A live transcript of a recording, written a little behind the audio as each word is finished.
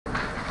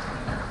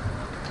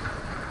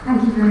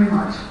Thank you very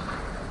much.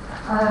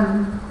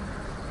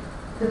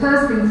 The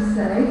first thing to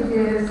say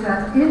is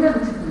that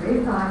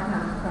inevitably I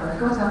have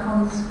got up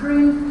on the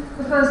screen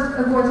the first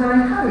of what I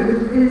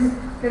hope is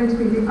going to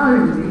be the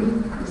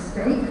only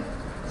mistake.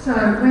 So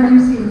when you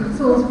see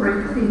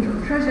Salisbury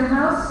Cathedral Treasure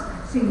House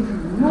seen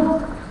from the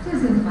north, it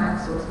is in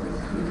fact Salisbury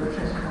Cathedral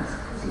Treasure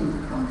House seen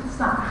from the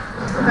south.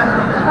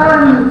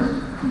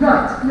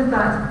 Right, with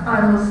that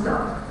I will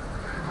start.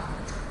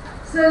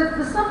 So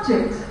the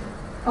subject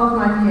of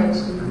my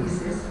PhD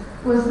thesis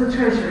was the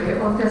treasury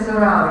or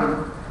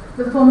Thesaurarium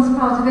that forms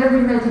part of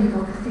every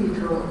medieval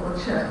cathedral or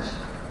church.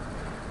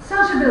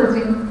 Such a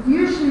building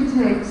usually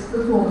takes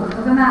the form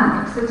of an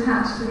annex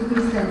attached to the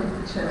east end of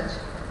the church,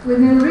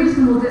 within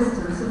reasonable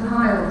distance of the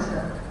high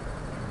altar.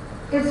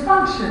 Its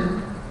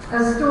function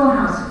as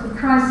storehouse for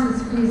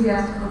priceless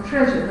ecclesiastical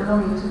treasure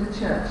belonging to the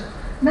church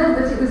meant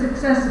that it was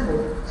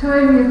accessible to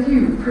only a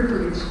few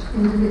privileged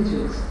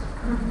individuals.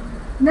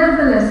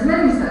 Nevertheless,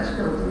 many such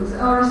buildings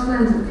are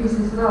resplendent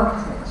pieces of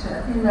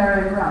architecture in their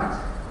own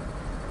right.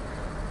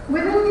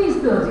 Within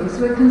these buildings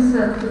were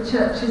conserved the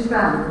church's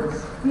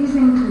valuables. These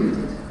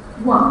included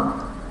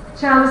 1.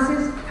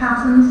 Chalices,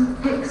 patens,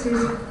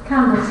 pyxes,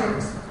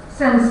 candlesticks,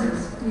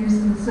 censers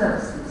used in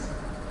services.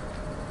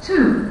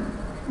 2.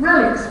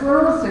 Relics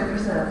were also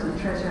preserved in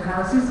treasure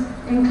houses,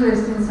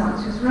 enclosed in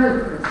sumptuous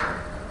reliquaries.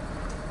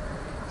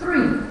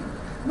 3.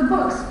 The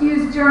books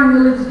used during the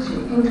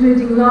liturgy,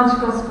 including large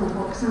gospel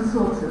books and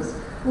psalters,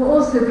 were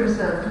also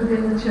preserved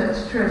within the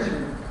church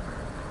treasury.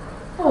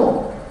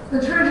 4.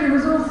 The treasury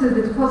was also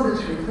the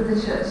depository for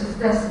the church's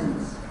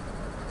vestments.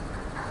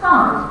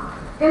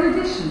 5. In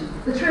addition,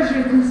 the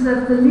treasury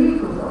conserved the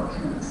legal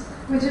documents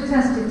which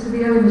attested to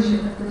the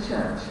ownership of the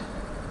church.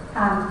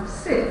 And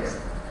 6.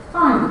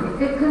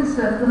 Finally, it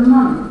conserved the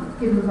money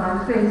given by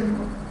the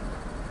faithful.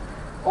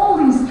 All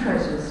these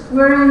treasures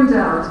were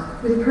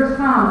endowed with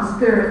profound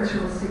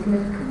spiritual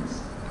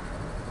significance,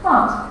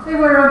 but they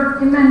were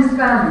of immense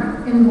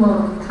value in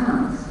worldly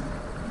terms.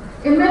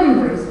 In many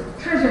ways,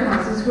 treasure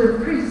houses were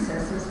the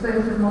predecessors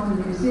both of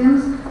modern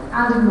museums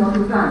and of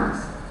modern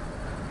banks.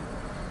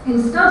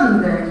 In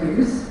studying their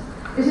use,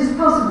 it is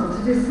possible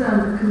to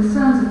discern the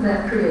concerns of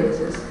their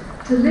creators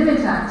to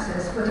limit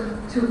access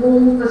but to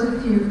all but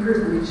a few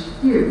privileged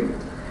few,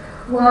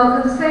 while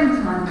at the same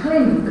time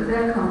claiming that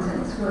their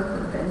contents were for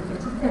the benefit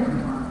of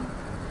everyone.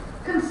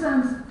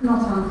 Concerns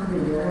not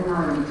unfamiliar in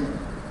our reading.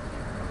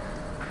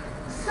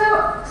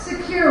 So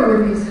secure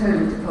were these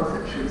holy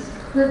depositories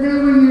that they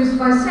were used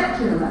by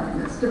secular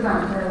magnates to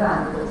bank their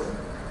valuables.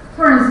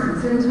 For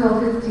instance, in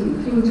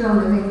 1215, King John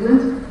of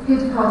England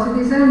hid part of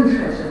his own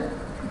treasure,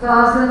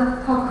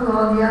 Vasa,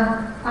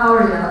 Pocualia,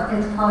 Aurea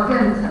et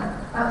Argenta,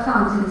 at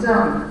Fountains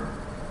Own.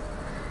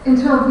 In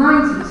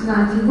 1290 to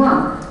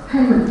 91,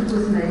 payment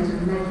was made,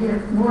 we may hear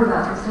more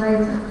about this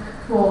later,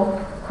 for,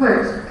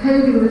 quote,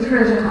 caving the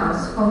treasure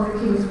house of the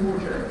King's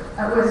Wardrobe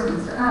at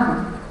Westminster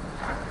Abbey.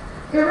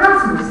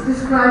 Erasmus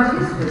described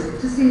his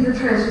visit to see the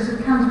treasures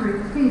of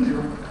Canterbury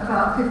Cathedral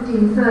about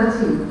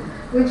 1513,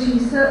 which he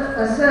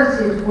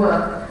asserted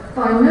were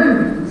by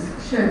no means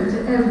shown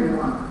to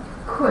everyone.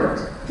 Quote,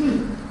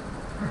 he,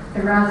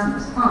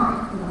 Erasmus,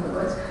 I, in other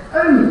words,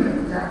 only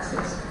gained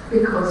access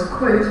because,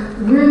 quote,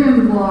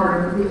 William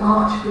Warren, the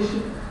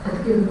Archbishop,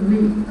 had given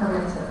me a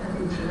letter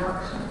of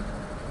introduction.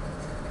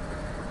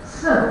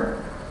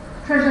 So,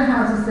 treasure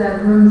houses, their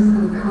rooms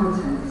and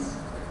contents.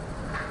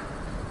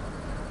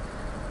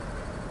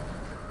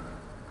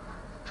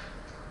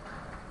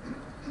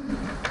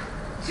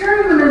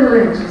 During the Middle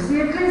Ages,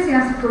 the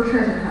ecclesiastical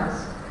treasure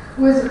house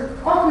was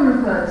often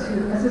referred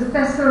to as a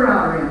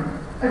thesaurarium,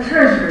 a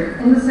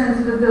treasury in the sense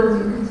of a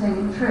building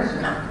containing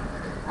treasure,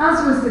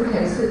 as was the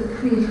case at the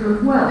Cathedral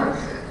of Wells,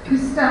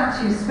 whose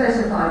statutes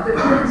specified that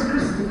Corpus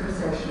Christi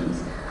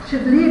processions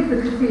should leave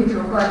the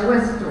cathedral by the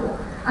west door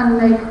and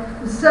make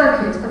the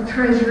circuit of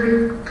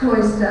treasury,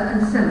 cloister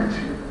and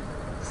cemetery,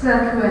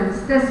 circuens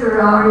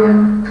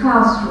thesaurarium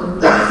claustrum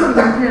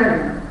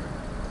cemeterium.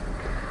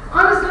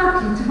 I was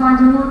lucky to find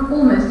an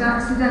almost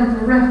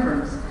accidental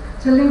reference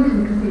to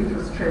Lincoln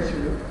Cathedral's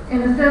treasury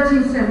in a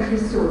 13th century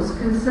source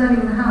concerning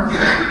the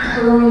houses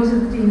belonging to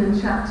the dean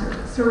and chapter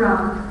that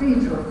surround the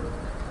cathedral.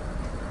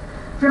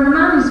 From a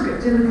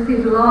manuscript in the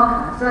cathedral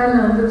archives, I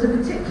learned that a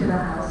particular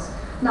house,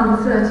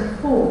 number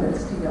 34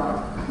 Minster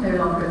Yard, no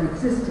longer in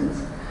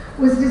existence,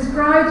 was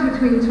described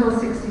between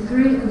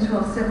 1263 and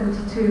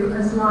 1272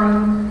 as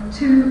lying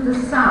to the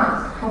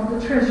south of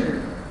the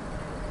treasury.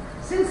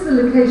 Since the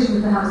location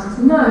of the house is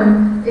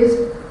known, it's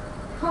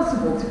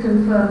possible to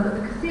confirm that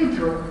the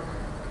cathedral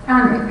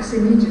annex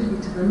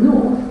immediately to the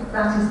north,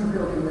 that is the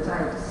building that I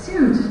had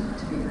assumed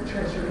to be the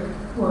treasury,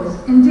 was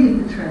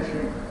indeed the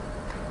treasury.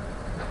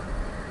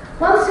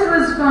 Once it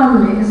was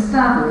firmly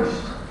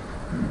established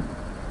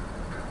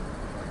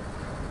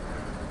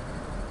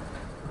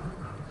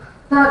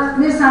that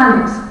this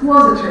annex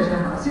was a treasure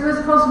house, it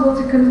was possible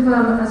to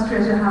confirm as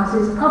treasure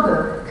houses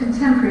other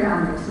contemporary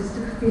annexes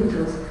to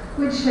cathedrals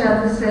which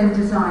shared the same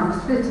design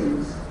as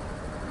fittings.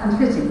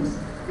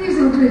 These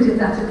included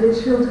that at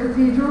Lichfield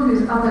Cathedral,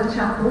 whose upper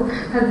chapel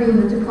had been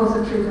the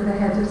depository for the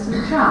head of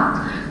St.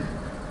 Chad.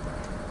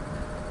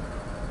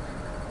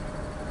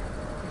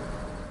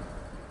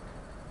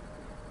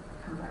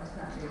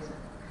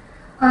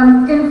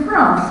 In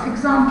France,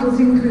 examples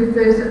include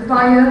those at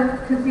Bayeux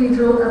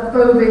Cathedral, at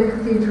Beauvais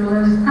Cathedral,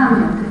 and at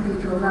Amiens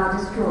Cathedral, now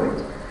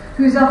destroyed,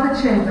 whose upper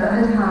chamber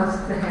had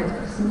housed the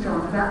head of St.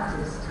 John the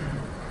Baptist.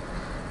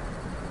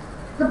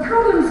 The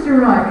problems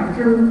deriving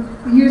from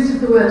the use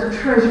of the word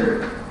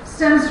treasury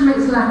stems from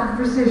its lack of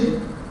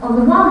precision. On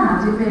the one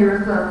hand, it may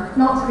refer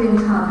not to the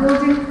entire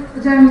building,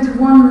 but only to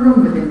one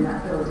room within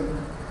that building,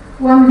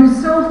 one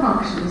whose sole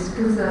function is to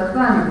conserve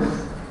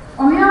valuables.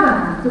 On the other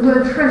hand, the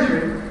word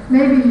treasury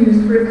may be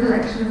used for a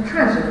collection of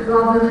treasure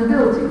rather than a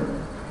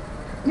building.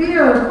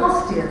 Leo of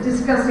Ostia,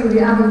 discussing the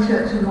Abbey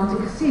Church of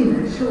Monte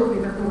Cassino shortly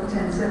before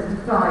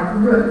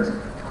 1075, wrote,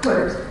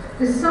 quote,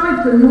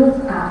 "Beside the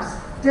north apse,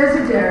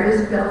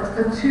 Desiderius built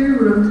a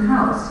 2-roomed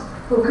house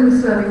for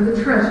conserving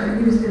the treasure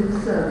used in the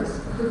service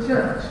of the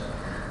church.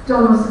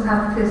 Domus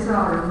ab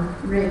Thesarum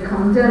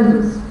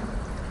recondendus."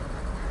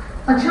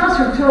 A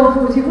charter of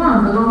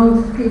 1241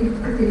 belonging to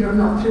the Cathedral of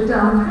Notre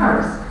Dame,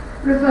 Paris,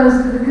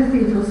 refers to the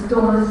cathedral's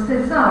Domus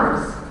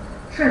Thesaurus,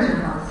 treasure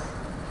house.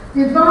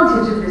 The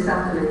advantage of this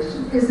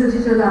appellation is that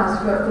it allows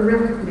for the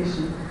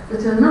recognition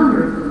that a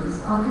number of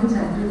rooms are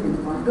contained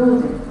within one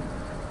building.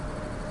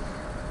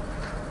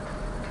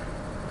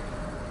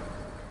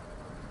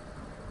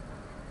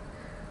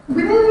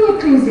 Within the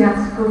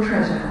ecclesiastical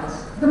treasure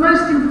house, the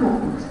most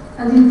important,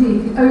 and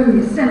indeed the only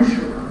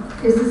essential one,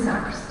 is the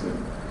sacristy,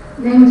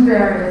 named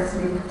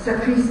variously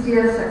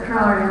Sacristia,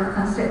 Sacrarium,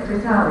 and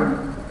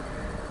Secretarium.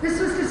 This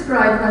was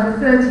described by the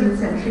 13th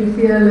century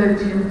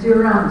theologian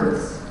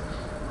Durandus.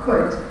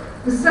 Quote,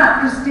 "The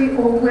sacristy,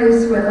 or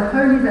place where the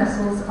holy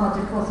vessels are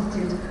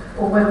deposited,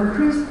 or where the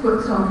priest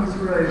puts on his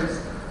robes,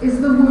 is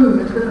the womb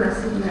of the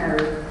Blessed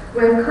Mary,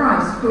 where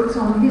Christ puts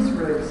on his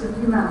robes of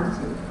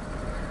humanity.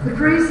 The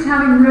priest,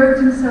 having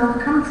robed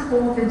himself, comes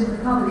forth into the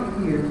public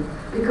view,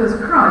 because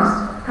Christ,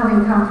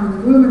 having come from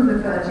the womb of the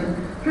Virgin,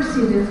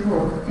 proceeded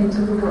forth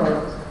into the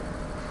world."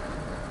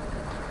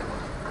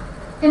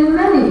 In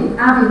many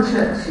abbey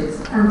churches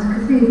and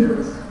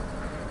cathedrals,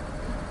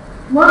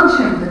 one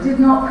chamber did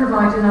not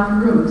provide enough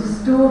room to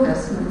store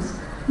vestments,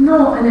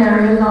 nor an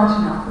area large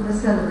enough for the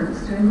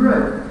celebrants to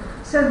enrobe,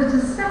 so that a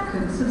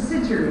second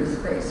subsidiary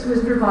space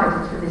was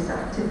provided for this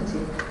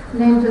activity,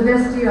 named the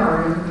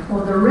Vestiarium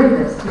or the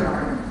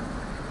Revestiarium.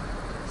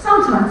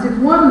 Sometimes, if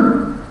one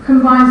room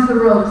combines the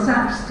role of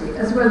sacristy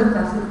as well as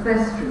that of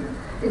vestry,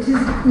 it is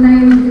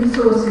named in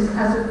sources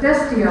as a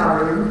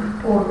Vestiarium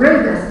or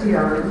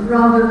Revestiarium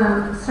rather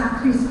than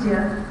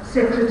Sacristia,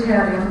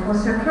 Secretarium or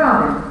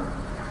Sacrarium.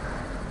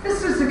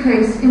 This was the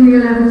case in the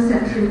 11th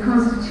century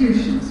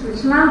constitutions,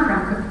 which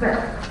Lanfranc of Bec,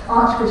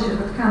 Archbishop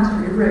of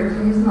Canterbury, wrote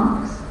for his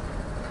monks.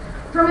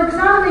 From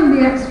examining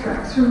the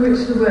extracts from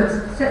which the words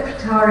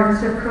Secretarium,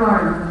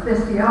 Sacrarium and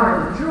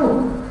Vestiarium are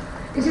drawn,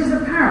 it is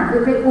apparent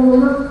that they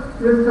all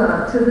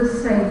refer to the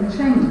same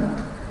chamber.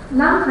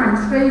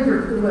 Lanfranc's favour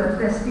of the word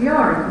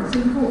Vestiarium is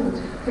important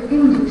for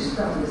English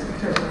studies of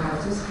treasure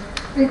houses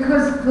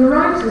because the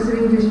writers of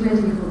English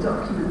medieval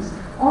documents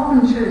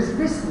often chose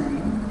this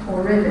name,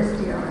 or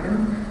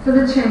Revestiarium, for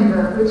the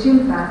chamber which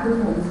in fact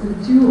performs the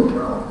dual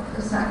role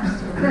of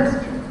sacristy and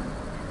vestry.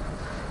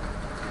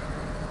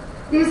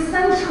 The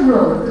essential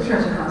role of the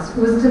treasure house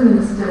was to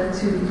minister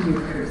to the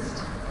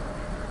Eucharist.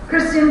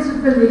 Christians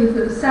believed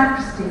that the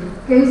sacristy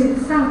gains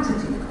its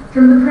sanctity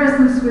from the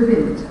presence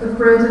within it of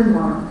bread and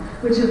wine,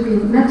 which have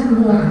been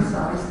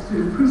metamorphosized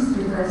through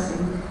priestly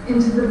blessing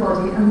into the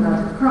body and blood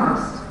of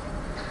Christ.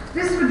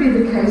 This would be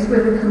the case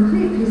whether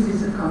complete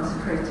pieces of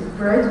consecrated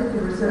bread,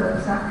 the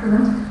reserved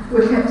sacrament,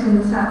 were kept in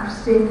the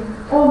sacristy,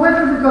 or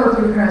whether the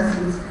godly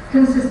persons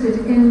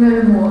consisted in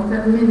no more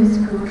than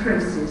minuscule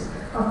traces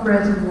of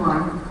bread and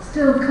wine,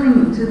 still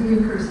clinging to the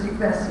Eucharistic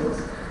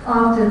vessels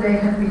after they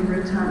had been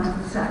returned to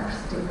the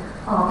sacristy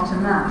after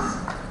Mass.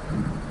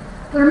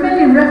 There are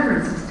many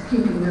references to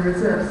keeping the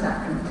reserved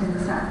sacrament in the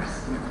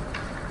sacristy.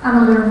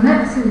 Amelin of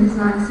Metz, in his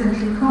 9th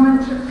century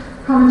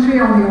commentary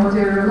on the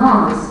Ordo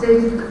Romanus,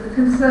 stated that the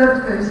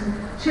conserved host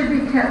should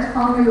be kept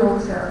on the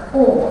altar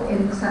or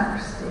in the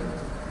sacristy.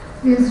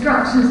 The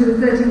instructions in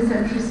the 13th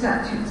century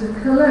statutes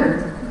of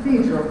Cologne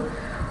Cathedral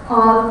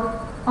are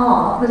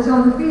that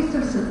on the feast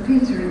of St.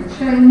 Peter in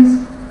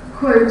Chains,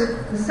 quote,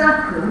 "the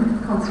sacrum,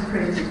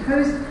 consecrated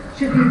host,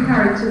 should be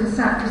carried to the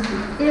sacristy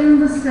in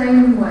the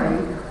same way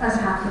as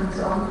happens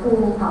on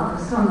all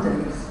other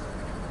Sundays."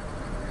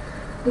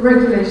 The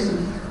regulations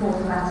of the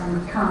Fourth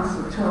Latin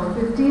Council of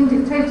 1215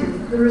 dictated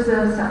that the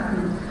reserved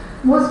sacrament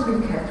was to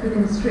be kept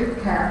within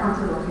strict care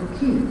under lock and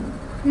key.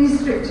 These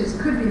strictures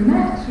could be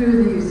met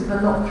through the use of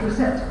a locked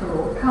receptacle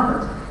or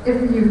cupboard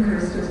if the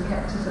Eucharist was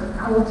kept at an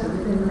altar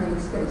within the main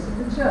space of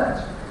the church.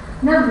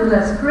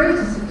 Nevertheless,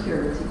 greater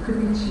security could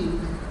be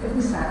achieved if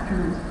the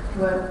sacrament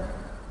were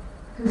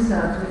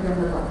conserved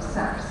within the locked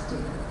sacristy.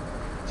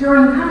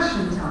 During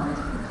Passiontide,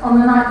 on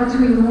the night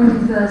between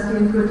Maundy Thursday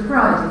and Good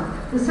Friday,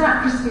 the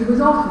sacristy was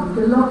often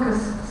the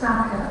locus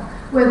Sacre,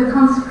 where the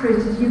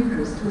consecrated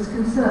Eucharist was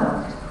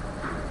conserved.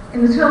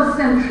 In the 12th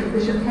century,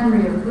 Bishop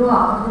Henry of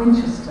Blois of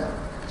Winchester,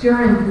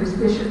 during whose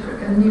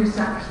bishopric a new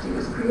sacristy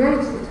was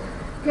created,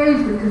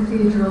 gave the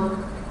cathedral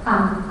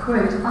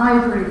quote,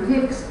 ivory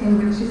pyx in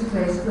which is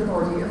placed the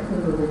body of the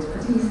Lord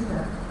at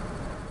Easter.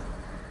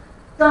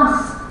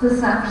 Thus, the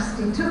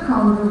sacristy took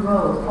on the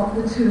role of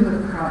the tomb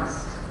of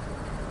Christ.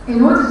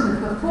 In order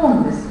to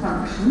perform this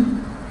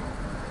function,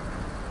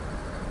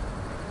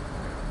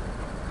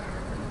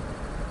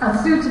 a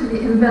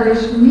suitably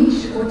embellished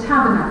niche or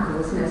tabernacle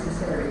was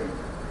necessary.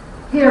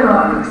 Here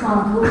are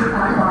examples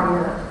at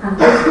Bayeux and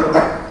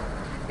Bristol.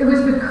 It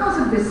was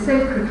because of this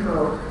sacred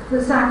role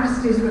that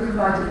sacristies were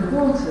provided with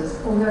altars,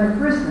 although in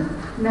Britain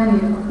many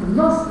of them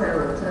lost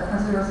their altar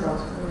as a result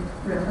of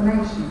the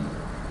Reformation.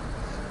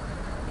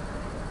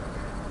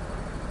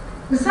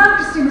 The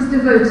sacristy was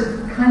devoted to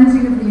the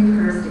cleansing of the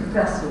Eucharistic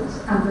vessels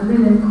and the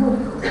linen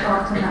corporals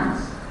after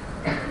Mass.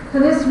 For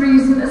this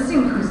reason, a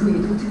sink was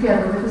needed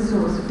together with a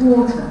source of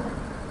water.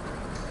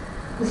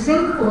 The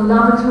sink or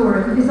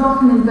lavatorium is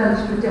often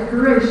embellished with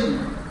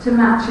decoration to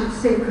match its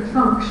sacred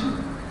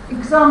function.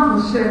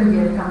 Examples shown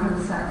here come from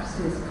the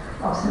sacristies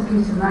of St.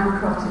 Peter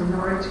Mancroft in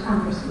Norwich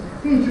and Bristol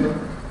Cathedral.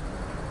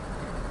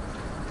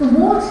 The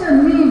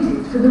water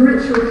needed for the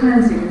ritual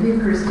cleansing of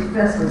Eucharistic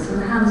vessels in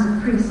the hands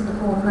of priests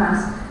before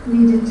Mass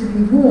needed to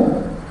be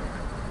warm.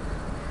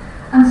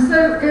 And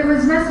so it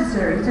was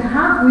necessary to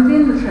have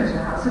within the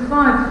treasure house a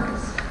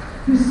fireplace,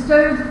 whose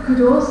stove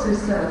could also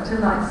serve to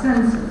light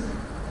censers.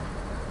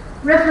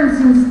 Reference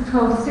in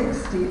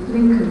 1260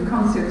 Lincoln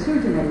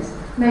Consuetudines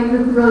make the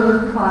role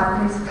of the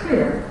fireplace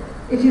clear.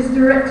 It is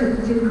directed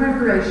that in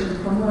preparation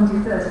for Maundy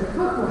Thursday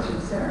foot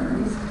washing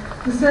ceremonies,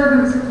 the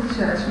servants of the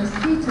church must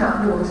heat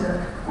up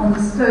water on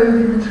the stove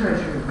in the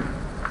treasury.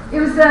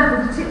 It was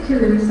therefore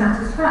particularly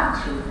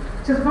satisfactory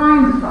to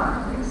find the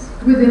fireplace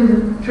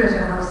within the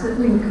treasure house at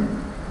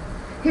Lincoln,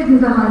 hidden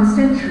behind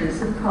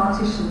centuries of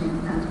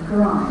partitioning and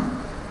grime.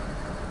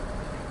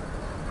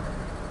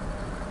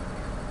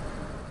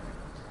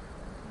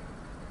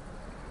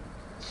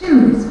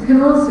 Chimneys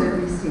can also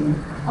be seen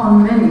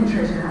on many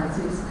treasure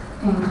houses,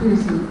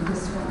 including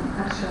this one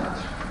at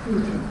Chartres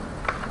Cathedral.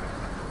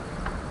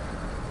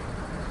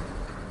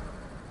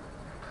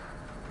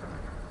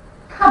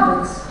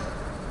 Cupboards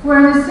were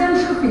an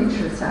essential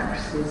feature of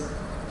sacristies,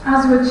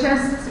 as were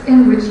chests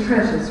in which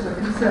treasures were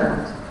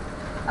conserved.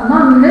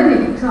 Among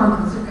many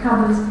examples of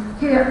cupboards,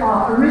 here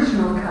are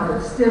original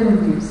cupboards still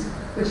in use,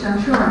 which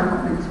I'm sure I'm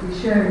not meant to be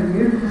showing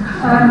you,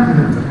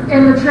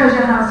 in the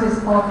treasure houses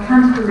of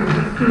Canterbury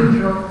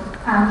Cathedral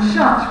and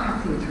Chartres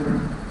Cathedral.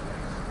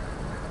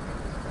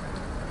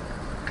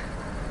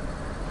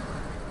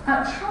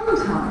 At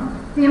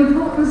Trondheim, the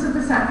importance of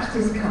the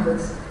sacristies'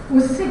 cupboards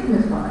was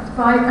signified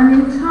by an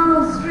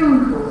internal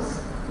string course,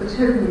 which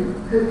hopefully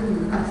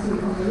you can see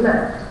on the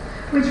left,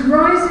 which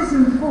rises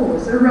and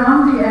falls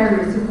around the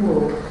areas of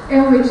wall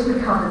in which the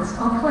cupboards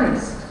are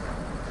placed.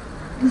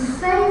 The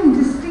same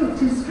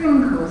distinctive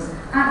string course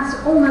acts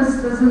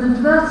almost as an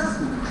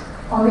advertisement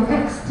on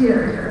the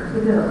exterior of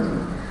the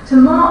building to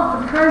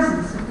mark the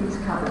presence of these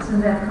cupboards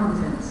and their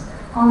contents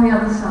on the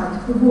other side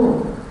of the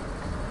wall.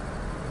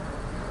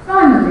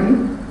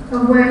 Finally,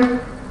 a way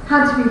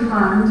had to be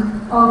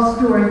found of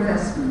storing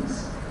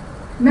vestments.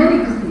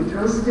 Many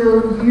cathedrals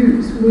still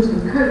use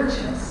wooden coat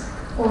chests,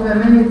 although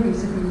many of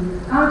these have been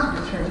moved out of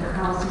the treasure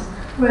houses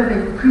where they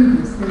were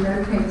previously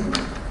located.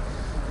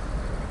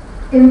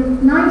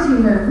 In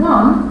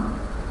 1901,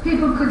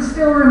 people could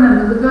still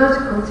remember the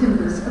vertical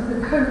timbers of the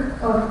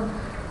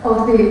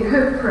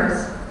coat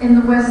press in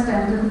the west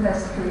end of the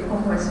vestry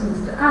of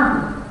Westminster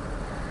Abbey.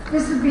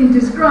 This had been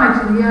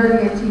described in the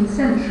early 18th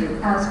century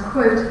as,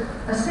 quote,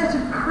 a set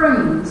of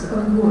cranes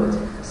of wood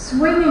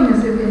swinging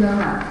as if in a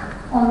rack,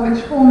 on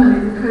which formerly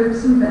the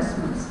coats and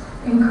vestments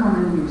in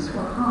common use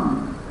were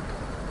hung.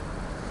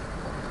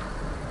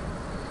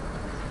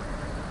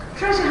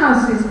 Treasure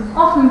houses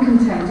often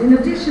contained, in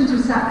addition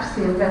to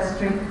sacristy and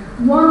vestry,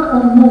 one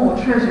or more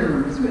treasure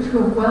rooms which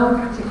were well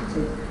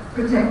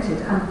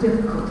protected and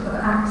difficult of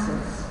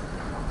access.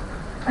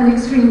 An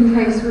extreme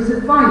case was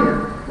at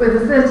Bayeux, where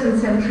the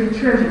 13th century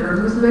treasure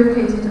room was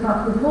located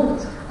above the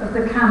vault of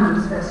the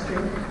canon's vestry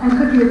and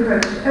could be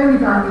approached only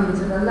by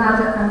means of a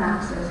ladder and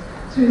access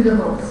through the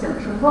vault's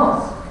central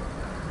boss.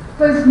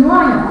 Both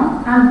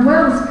Noyon and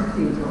Wells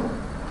Cathedral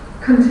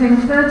contain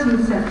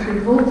 13th century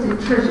vaulted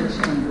treasure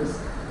chambers,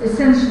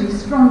 essentially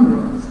strong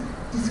rooms,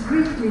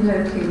 discreetly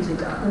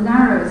located up the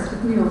narrowest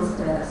of mule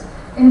stairs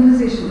in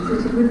positions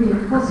that it would be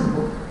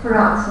impossible for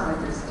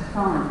outsiders to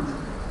find.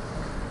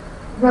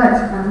 Right,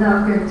 I'm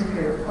now going to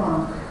go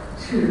on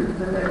to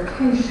the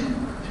location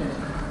of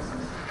treasure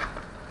houses.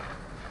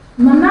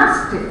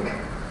 Monastic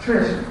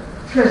treasure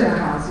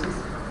houses,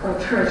 or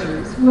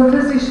treasuries, were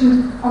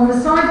positioned on the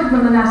side of the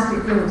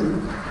monastic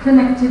building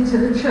connected to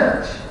the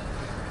church.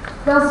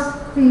 Thus,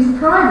 these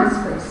private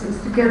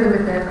spaces, together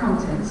with their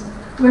contents,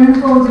 were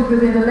enfolded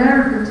within a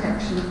layer of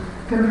protection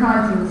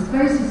comprising the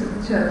spaces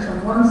of the church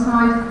on one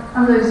side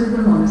and those of the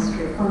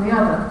monastery on the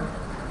other.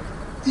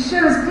 To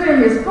show as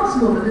clearly as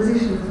possible the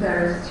position of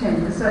various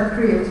chambers, I've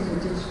created a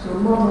digital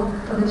model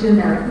of a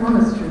generic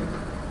monastery.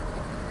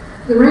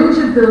 The range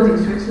of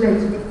buildings which lay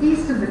to the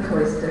east of the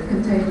cloister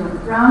contained on the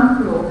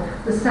ground floor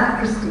the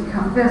sacristy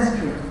cum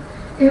vestry.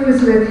 It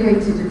was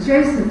located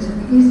adjacent to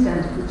the east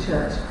end of the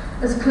church,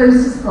 as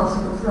close as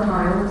possible to the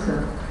high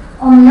altar.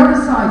 On the other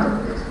side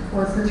of it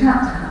was the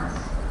chapter house.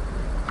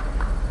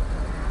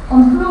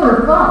 On the floor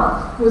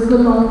above was the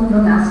long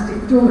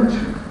monastic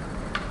dormitory.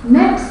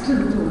 Next to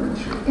the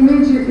dormitory,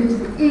 immediately to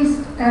the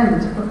east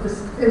end of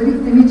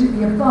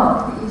immediately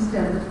above the east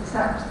end of the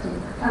sacristy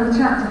and the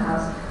chapter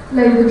house,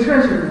 lay the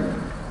treasure room.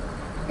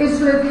 Its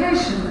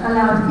location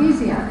allowed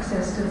easy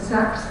access to the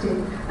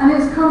sacristy, and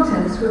its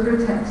contents were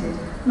protected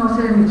not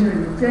only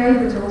during the day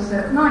but also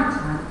at night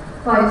time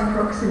by its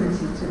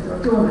proximity to the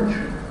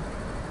dormitory.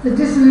 The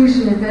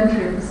dissolution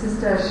inventory of the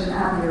Cistercian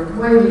Abbey of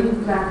Whalley,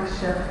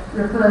 Lancashire,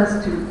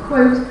 refers to,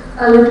 quote,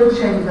 a little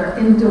chamber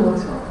in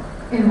Dortop,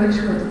 in which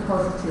were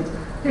deposited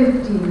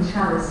 15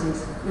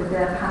 chalices with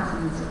their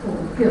patterns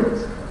all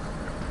gilt.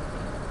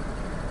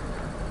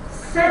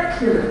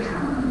 Secular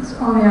canons,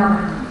 on the other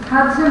hand,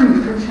 had to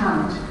meet the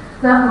challenge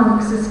that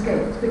monks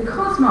escaped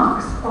because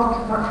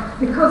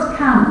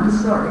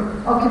canons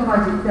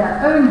occupied their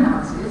own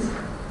houses,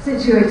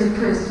 situated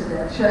close to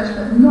their church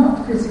but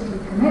not physically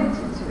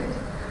connected to it,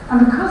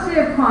 and because they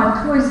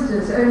acquired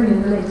cloisters only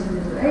in the later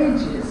Middle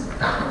Ages,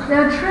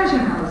 their treasure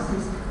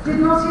houses did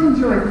not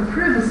enjoy the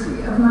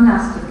privacy of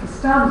monastic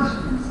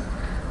establishments,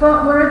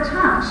 but were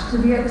attached to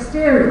the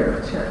exterior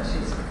of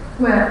churches,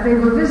 where they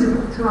were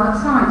visible to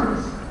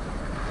outsiders.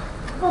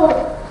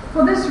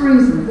 For this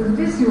reason, the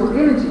visual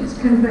images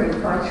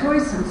conveyed by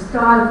choice and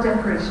style of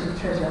decoration of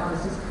treasure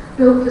houses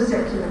built for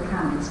secular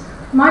canons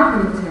might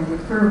be intended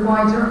for a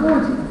wider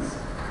audience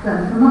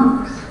than for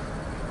monks.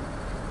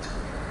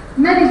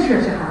 Many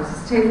treasure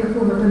houses take the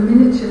form of a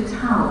miniature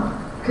tower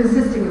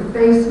consisting of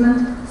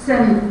basement,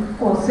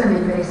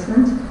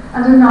 semi-basement,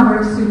 and a number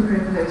of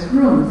superimposed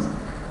rooms.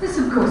 This,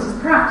 of course, is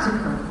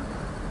practical.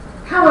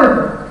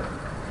 However,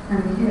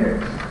 and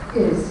here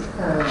is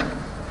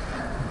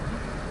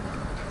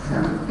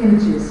some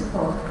images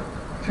of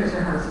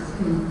treasure houses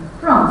in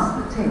France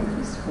that take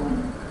this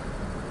form.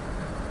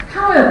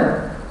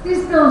 However,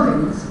 these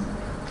buildings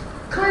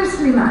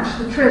closely match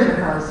the treasure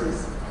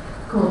houses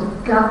called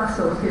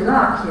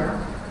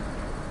Gazzophylakia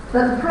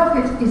that the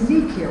prophet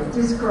Ezekiel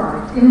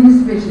described in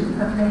his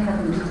vision of the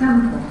heavenly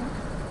temple.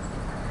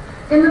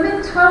 In the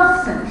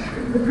mid-12th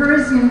century, the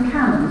Parisian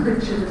canon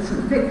Richard of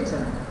St.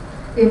 Victor,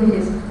 in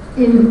his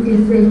In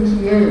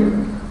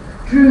Ezekiel,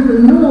 drew the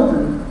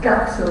northern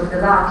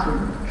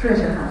Gazzophylakian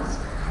treasure house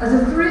as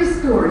a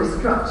 3-story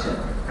structure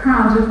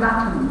crowned with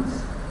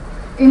battlements.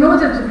 In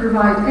order to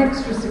provide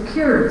extra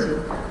security,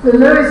 the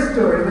lowest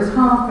story was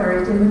half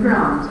buried in the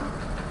ground.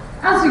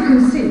 As you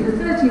can see, the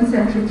 13th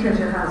century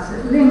treasure house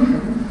at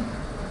Lincoln,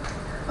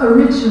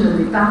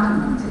 originally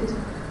battlemented,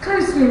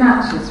 closely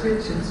matches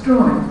Richard's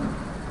drawing.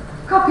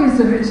 Copies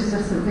of Richard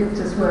of St.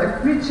 Victor's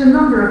work reach a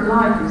number of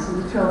libraries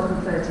in the 12th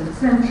and 13th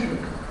century.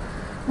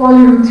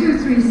 Volume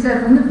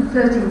 237 of the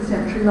 13th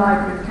century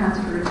Library of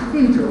Canterbury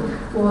Cathedral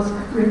was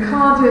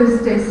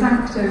Ricardo's De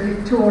Sancto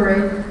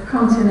Victoriae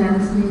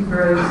Continens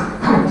Libros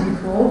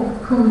 24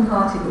 cum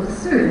partibus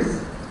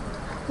suis.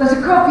 That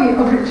a copy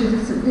of Richard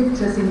of St.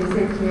 Victor's in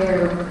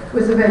Ezekiel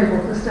was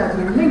available for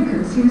study in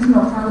Lincoln seems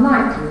not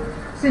unlikely,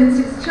 since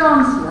its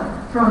chancellor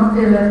from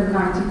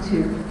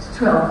 1192 to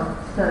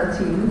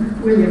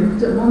 1213, William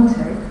de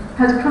Monte,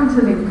 had come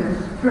to Lincoln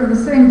from the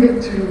same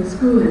Victorian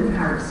school in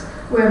Paris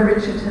where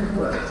Richard had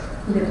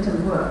lived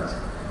and worked.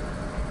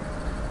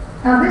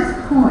 At this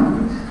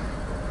point,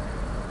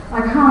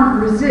 I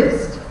can't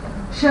resist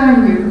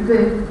showing you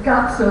the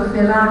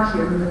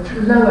Gazzophylakian,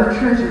 the lower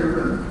treasure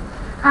room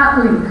at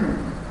Lincoln,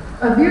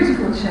 a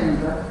beautiful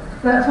chamber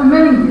that for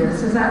many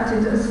years has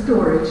acted as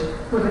storage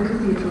for the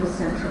cathedral's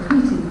central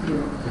heating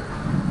fuel.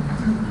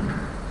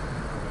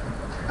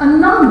 A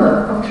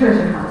number of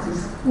treasure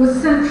houses were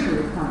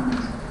centrally planned.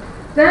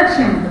 Their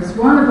chambers,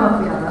 one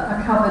above the other,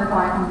 are covered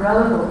by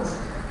umbrella vaults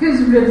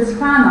whose ribs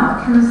fan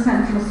out from a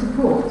central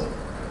support.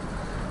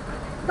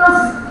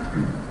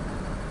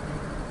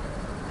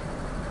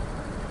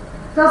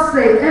 Thus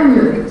they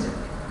emulate,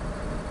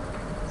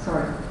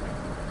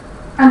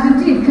 and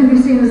indeed can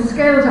be seen as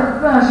scaled-up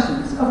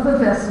versions of the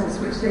vessels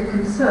which they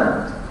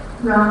conserved,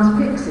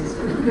 round pyxes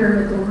with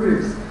pyramidal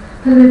roofs,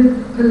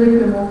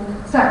 polygonal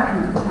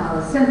sacrament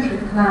towers,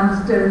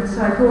 centric-planned domed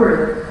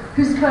cyboria,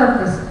 whose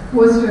purpose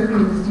was to have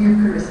been as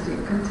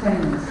Eucharistic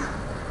containers.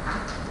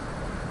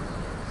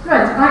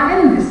 Right, I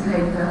end this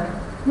paper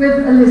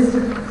with a list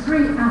of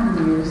 3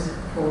 avenues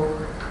for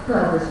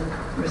further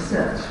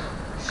research.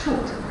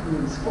 Short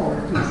avenues, or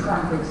at least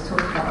I'm going to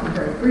talk about them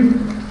very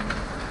briefly.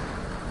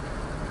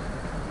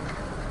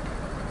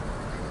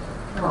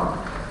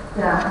 Well,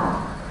 there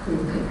are the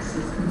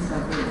pyxes and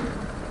cyboria.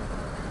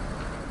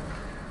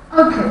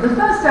 Okay, the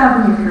first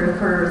avenue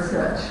for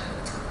research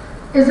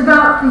is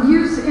about the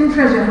use in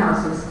treasure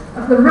houses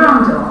of the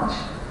round arch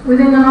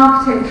within an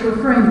architectural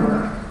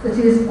framework that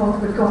is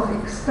of the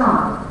Gothic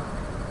style.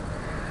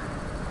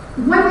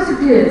 When it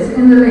appears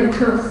in the late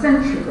 12th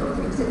century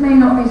buildings, it may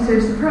not be so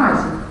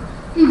surprising,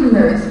 even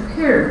though its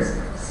appearance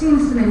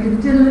seems to make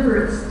a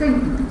deliberate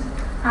statement,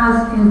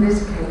 as in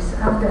this case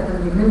at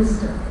Beverley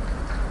Minster.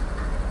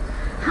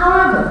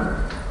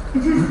 However,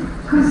 it is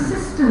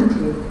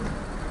consistently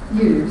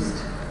used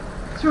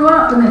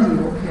throughout the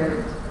medieval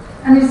period,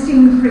 and is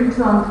seen, for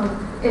example,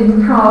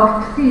 in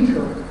Prague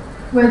Cathedral,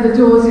 where the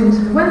doors into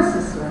the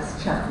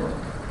Wenceslas Chapel,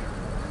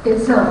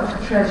 itself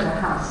the treasure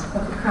house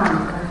of the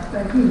Crown of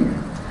Bohemia,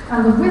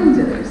 and the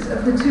windows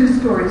of the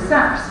two-storey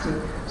sacristy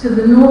to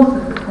the north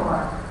of the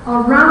choir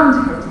are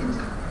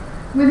round-headed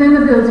within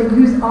a building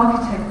whose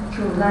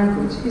architectural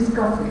language is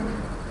Gothic.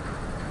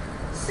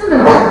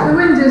 Similarly, the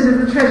windows of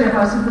the treasure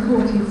house of the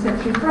 14th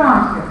century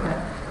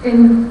Frauenkirche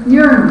in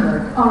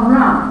Nuremberg are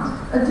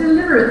round, a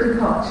deliberate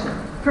departure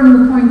from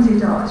the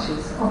pointed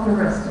arches of the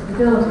rest of the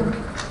building.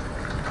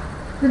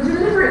 The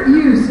deliberate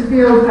use of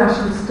the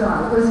old-fashioned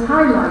style was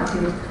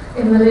highlighted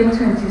in the late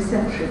 20th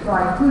century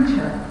by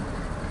Bucher,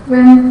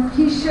 when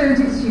he showed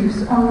its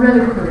use on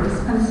reliquaries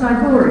and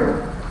ciboria.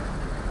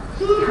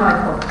 He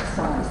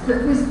hypothesized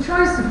that this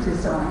choice of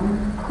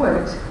design,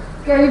 quote,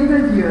 gave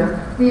the viewer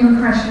the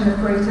impression of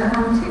greater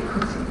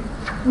antiquity,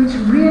 which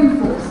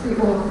reinforced the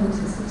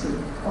authenticity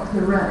of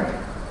the relic.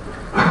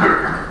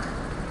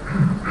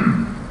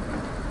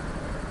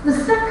 The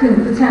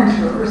second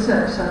potential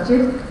research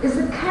subject is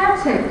the care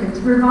taken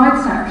to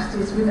provide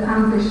sacristies with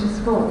ambitious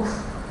vaults.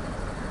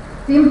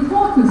 The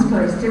importance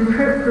placed in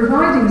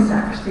providing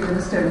sacristy with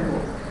a stone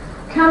vault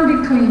can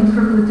be gleaned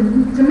from the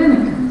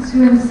Dominicans,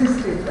 who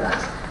insisted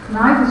that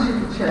neither should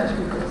the church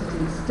be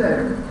vaulted in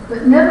stone,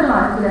 but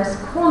nevertheless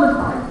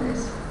qualified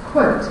this,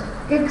 quote,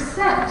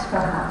 except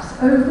perhaps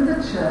over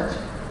the church,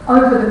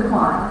 over the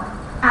choir,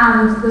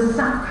 and the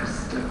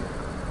sacristy.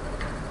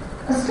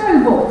 A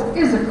stone vault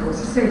is, of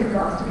course, a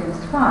safeguard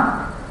against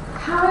fire.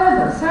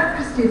 However,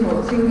 sacristy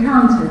vaults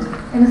encountered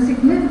in a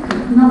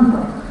significant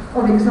number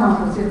of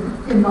examples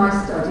in my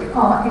study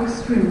are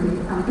extremely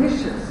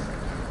ambitious,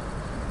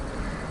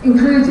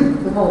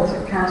 including the vault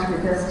at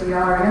Canterbury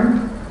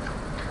Vestiarium,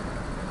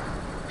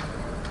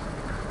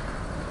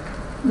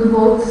 the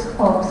vaults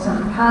of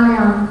St.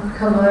 Pallian,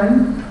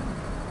 Cologne,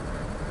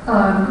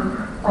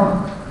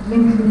 of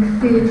Lincoln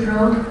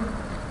Cathedral,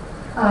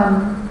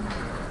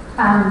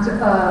 and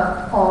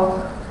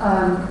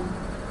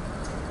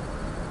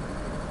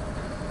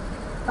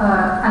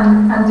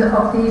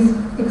of these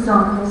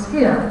examples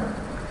here.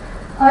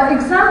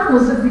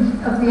 Examples of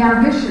the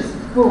ambitious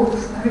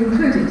vaults are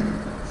included.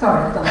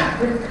 Sorry, I've done that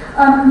bit.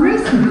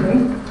 Recently,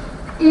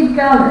 Yves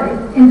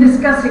Gallet, in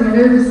discussing an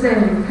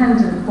oversailing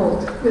pendant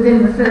vault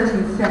within the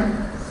 13th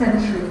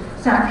century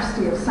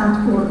sacristy of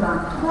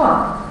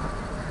Saint-Aubin-Croix,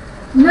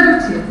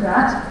 noted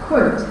that,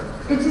 quote,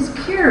 it is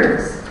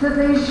curious that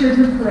they should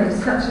have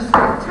placed such a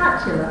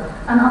spectacular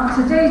and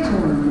up-to-date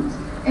ornament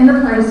in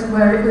a place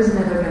where it was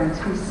never going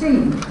to be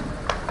seen.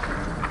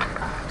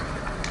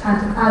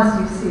 And as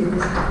you see,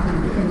 this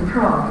happened in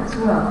Prague as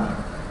well.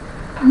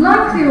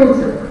 Like the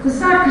altar, the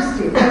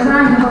sacristy, as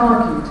I have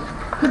argued,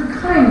 could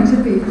claim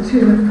to be the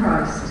tomb of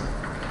Christ.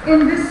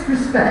 In this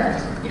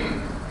respect,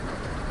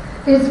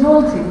 its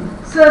vaulting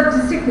served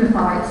to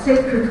signify its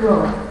sacred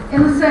role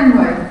in the same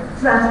way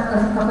as that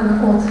of an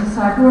altar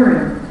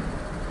ciborium.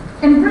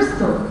 In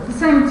Bristol, the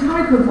same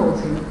type of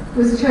vaulting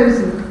was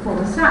chosen for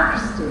the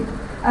sacristy,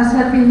 as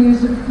had been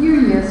used a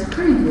few years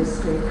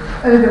previously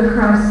over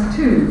Christ's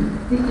tomb,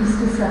 the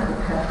Easter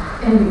Sepulchre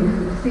in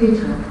Lincoln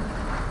Cathedral.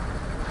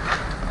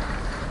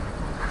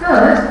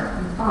 Third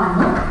and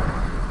final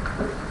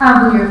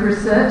avenue of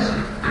research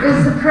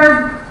is the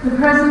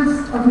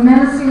presence of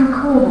menacing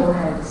corbel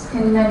heads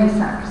in many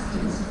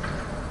sacristies.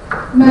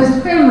 The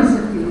most famous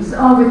of these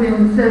are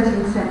within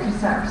 13th century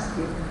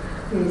sacristy,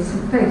 the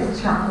St.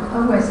 Faith's Chapel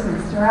at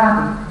Westminster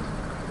Abbey.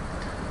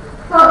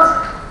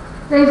 But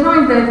they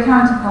find their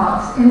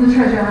counterparts in the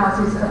treasure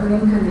houses of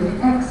Lincoln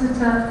in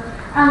Exeter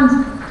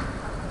and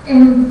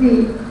in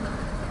the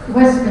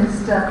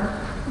Westminster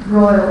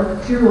Royal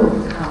Jewel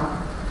Tower.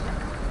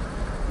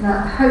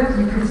 Now, I hope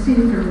you can see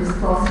from this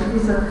boss that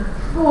these are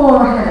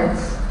 4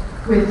 heads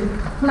with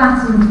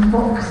flattened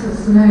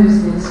boxers'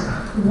 noses,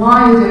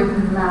 wide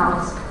open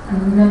mouths,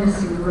 and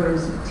menacing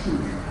rows of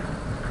teeth.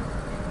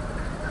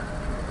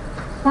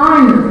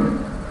 Finally,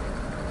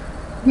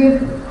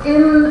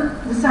 within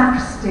the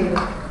sacristy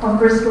of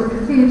Bristol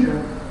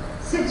Cathedral,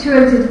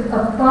 situated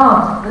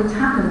above the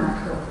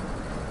tabernacle,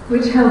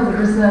 which held the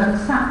reserved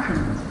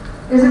sacrament,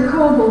 is a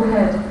corbel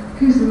head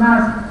whose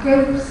mouth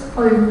gapes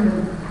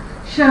open,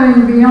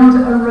 showing beyond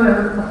a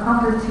row of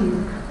upper teeth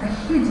a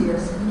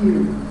hideous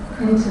view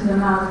into the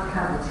mouth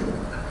cavity.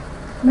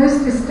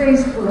 Most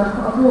distasteful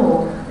of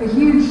all, a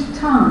huge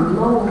tongue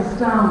lolls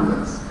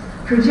downwards,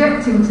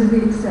 projecting to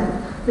the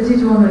extent that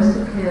it almost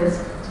appears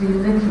to be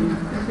licking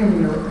the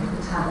finial of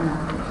the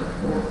tabernacle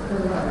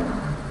below.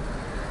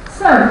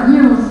 So,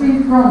 you will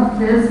see from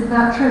this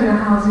that treasure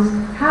houses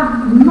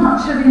have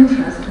much of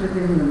interest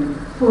within them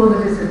for the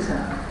visitor.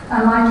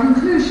 And my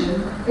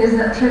conclusion is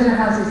that treasure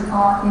houses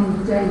are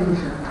in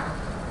danger.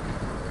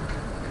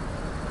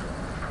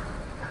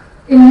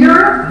 In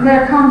Europe,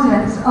 their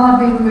contents are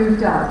being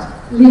moved out,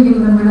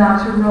 leaving them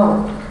without a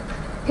role.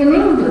 In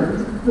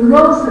England, the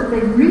roles that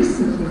they've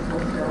recently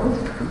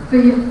fulfilled,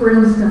 for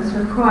instance,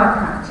 for choir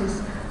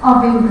practice, are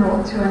being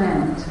brought to an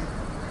end.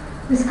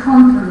 This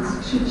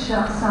conference should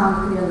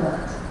sound the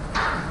alert.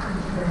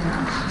 Thank you very much.